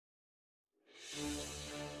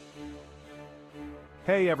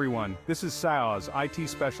Hey everyone, this is Saoz, IT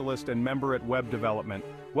specialist and member at Web Development.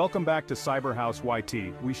 Welcome back to Cyberhouse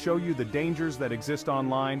YT. We show you the dangers that exist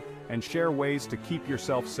online and share ways to keep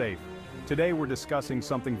yourself safe. Today we're discussing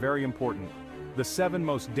something very important: the 7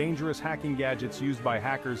 most dangerous hacking gadgets used by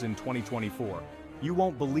hackers in 2024. You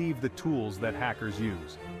won't believe the tools that hackers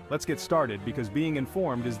use. Let's get started, because being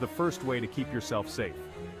informed is the first way to keep yourself safe.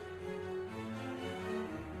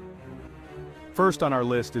 First on our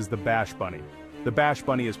list is the Bash Bunny. The Bash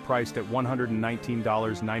Bunny is priced at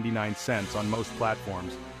 $119.99 on most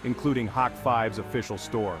platforms, including Hawk5's official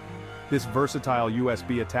store. This versatile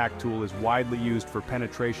USB attack tool is widely used for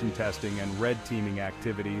penetration testing and red teaming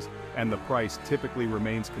activities, and the price typically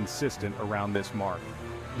remains consistent around this mark.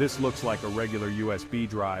 This looks like a regular USB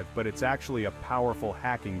drive, but it's actually a powerful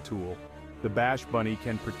hacking tool. The Bash Bunny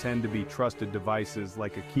can pretend to be trusted devices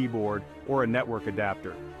like a keyboard or a network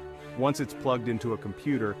adapter. Once it's plugged into a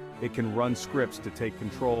computer, it can run scripts to take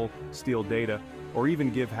control, steal data, or even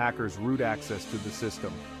give hackers root access to the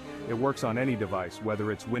system. It works on any device,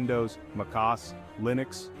 whether it's Windows, macOS,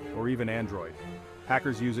 Linux, or even Android.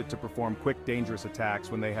 Hackers use it to perform quick, dangerous attacks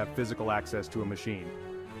when they have physical access to a machine.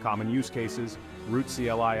 Common use cases: root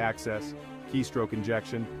CLI access, keystroke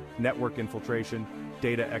injection, network infiltration,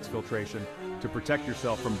 data exfiltration. To protect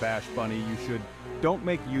yourself from Bash Bunny, don't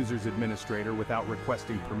make users administrator without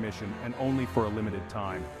requesting permission, and only for a limited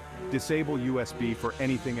time. Disable USB for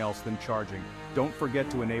anything else than charging. Don't forget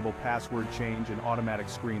to enable password change and automatic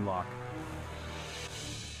screen lock.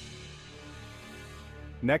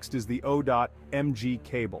 Next is the O.MG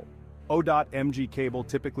Cable. O.MG Cable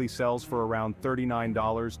typically sells for around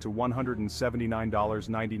 $39 to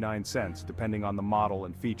 $179.99, depending on the model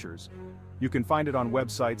and features. You can find it on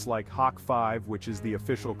websites like Hawk5, which is the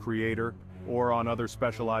official creator, or on other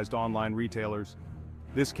specialized online retailers.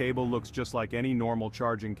 This cable looks just like any normal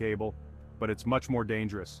charging cable, but it's much more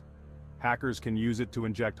dangerous. Hackers can use it to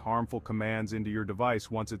inject harmful commands into your device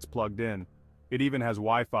once it's plugged in. It even has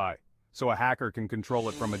Wi-Fi, so a hacker can control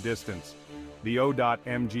it from a distance. The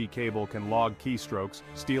O.MG cable can log keystrokes,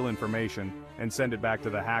 steal information, and send it back to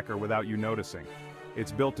the hacker without you noticing.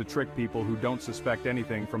 It's built to trick people who don't suspect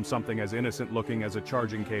anything from something as innocent-looking as a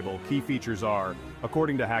charging cable. Key features are: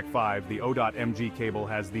 according to Hack5, the O.MG cable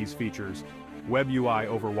has these features: Web UI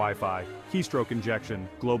over Wi-Fi, keystroke injection,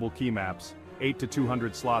 global key maps, 8 to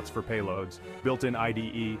 200 slots for payloads, built-in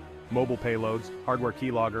IDE, mobile payloads, hardware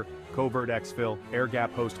keylogger, covert exfil,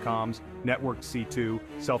 air-gap host comms, networked C2,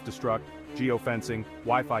 self-destruct, geofencing,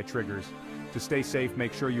 Wi-Fi triggers. To stay safe,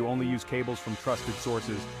 make sure you only use cables from trusted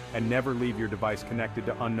sources and never leave your device connected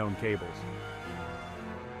to unknown cables.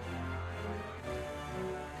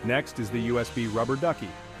 Next is the USB Rubber Ducky.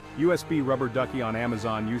 USB Rubber Ducky on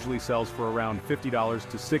Amazon usually sells for around $50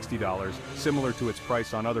 to $60, similar to its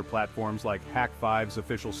price on other platforms like Hawk5's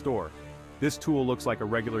official store. This tool looks like a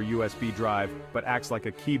regular USB drive, but acts like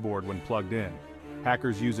a keyboard when plugged in.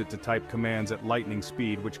 Hackers use it to type commands at lightning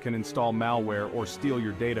speed, which can install malware or steal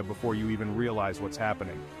your data before you even realize what's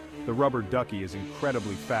happening. The Rubber Ducky is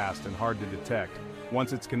incredibly fast and hard to detect.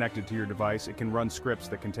 Once it's connected to your device, it can run scripts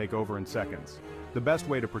that can take over in seconds. The best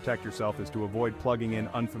way to protect yourself is to avoid plugging in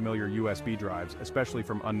unfamiliar USB drives, especially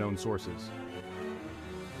from unknown sources.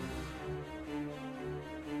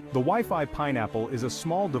 The Wi-Fi Pineapple is a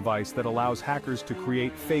small device that allows hackers to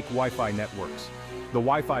create fake Wi-Fi networks. The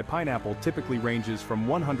Wi-Fi Pineapple typically ranges from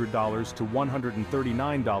 $100 to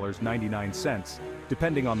 $139.99,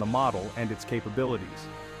 depending on the model and its capabilities.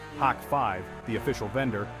 Hawk5, the official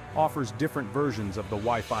vendor, offers different versions of the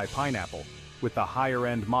Wi-Fi Pineapple, with the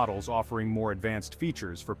higher-end models offering more advanced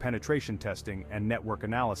features for penetration testing and network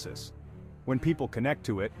analysis. When people connect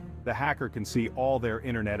to it, the hacker can see all their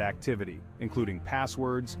internet activity, including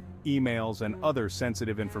passwords, emails, and other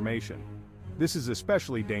sensitive information. This is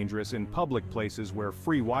especially dangerous in public places where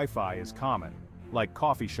free Wi-Fi is common, like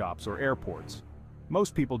coffee shops or airports.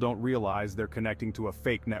 Most people don't realize they're connecting to a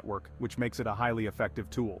fake network, which makes it a highly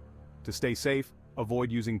effective tool. To stay safe,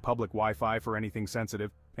 avoid using public Wi-Fi for anything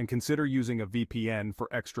sensitive, and consider using a VPN for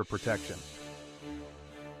extra protection.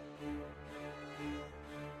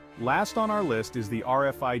 Last on our list is the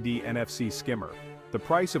RFID NFC Skimmer. The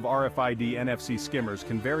price of RFID NFC skimmers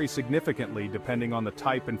can vary significantly depending on the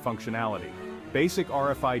type and functionality. Basic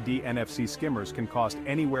RFID NFC skimmers can cost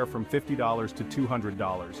anywhere from $50 to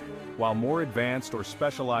 $200, while more advanced or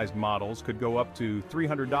specialized models could go up to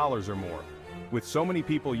 $300 or more. With so many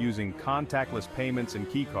people using contactless payments and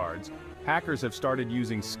keycards, hackers have started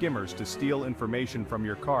using skimmers to steal information from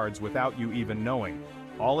your cards without you even knowing.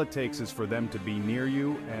 All it takes is for them to be near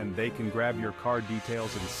you, and they can grab your card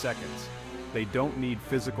details in seconds. They don't need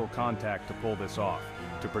physical contact to pull this off.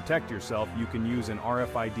 To protect yourself, you can use an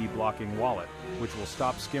RFID blocking wallet, which will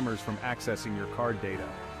stop skimmers from accessing your card data.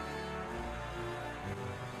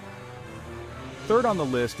 Third on the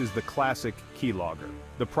list is the classic keylogger.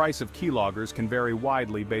 The price of keyloggers can vary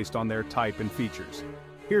widely based on their type and features.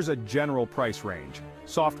 Here's a general price range.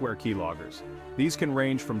 Software keyloggers. These can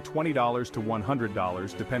range from $20 to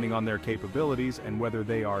 $100 depending on their capabilities and whether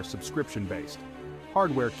they are subscription-based.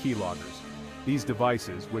 Hardware keyloggers. These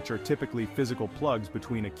devices, which are typically physical plugs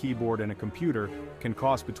between a keyboard and a computer, can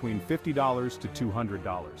cost between $50 to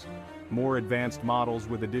 $200. More advanced models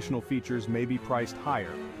with additional features may be priced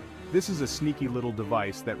higher. This is a sneaky little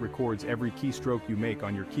device that records every keystroke you make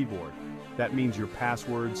on your keyboard. That means your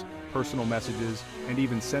passwords, personal messages, and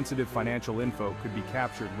even sensitive financial info could be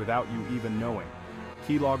captured without you even knowing.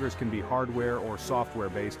 Keyloggers can be hardware or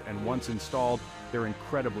software-based, and once installed, they're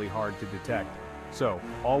incredibly hard to detect. So,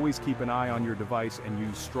 always keep an eye on your device and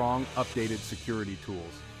use strong, updated security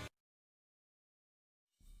tools.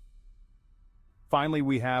 Finally,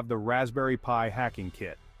 we have the Raspberry Pi Hacking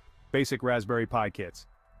Kit. Basic Raspberry Pi kits.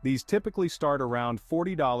 These typically start around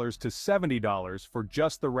 $40 to $70 for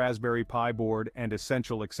just the Raspberry Pi board and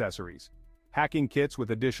essential accessories. Hacking kits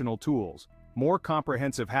with additional tools. More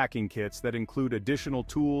comprehensive hacking kits that include additional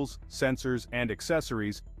tools, sensors, and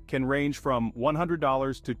accessories can range from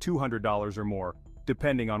 $100 to $200 or more,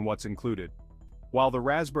 depending on what's included. While the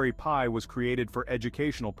Raspberry Pi was created for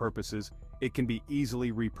educational purposes, it can be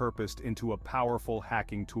easily repurposed into a powerful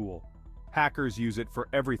hacking tool. Hackers use it for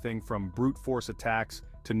everything from brute force attacks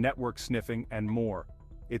to network sniffing and more.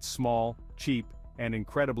 It's small, cheap, and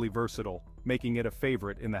incredibly versatile, making it a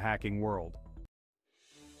favorite in the hacking world.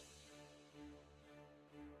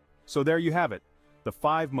 So there you have it, the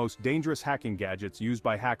 5 most dangerous hacking gadgets used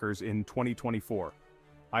by hackers in 2024.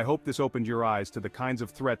 I hope this opened your eyes to the kinds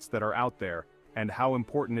of threats that are out there and how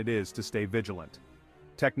important it is to stay vigilant.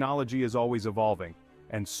 Technology is always evolving,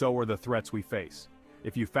 and so are the threats we face.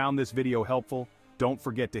 If you found this video helpful, don't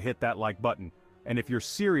forget to hit that like button. And if you're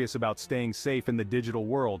serious about staying safe in the digital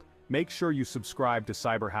world, make sure you subscribe to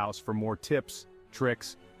CyberHouse for more tips,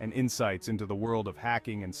 tricks, and insights into the world of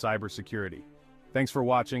hacking and cybersecurity. Thanks for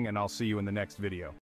watching, and I'll see you in the next video.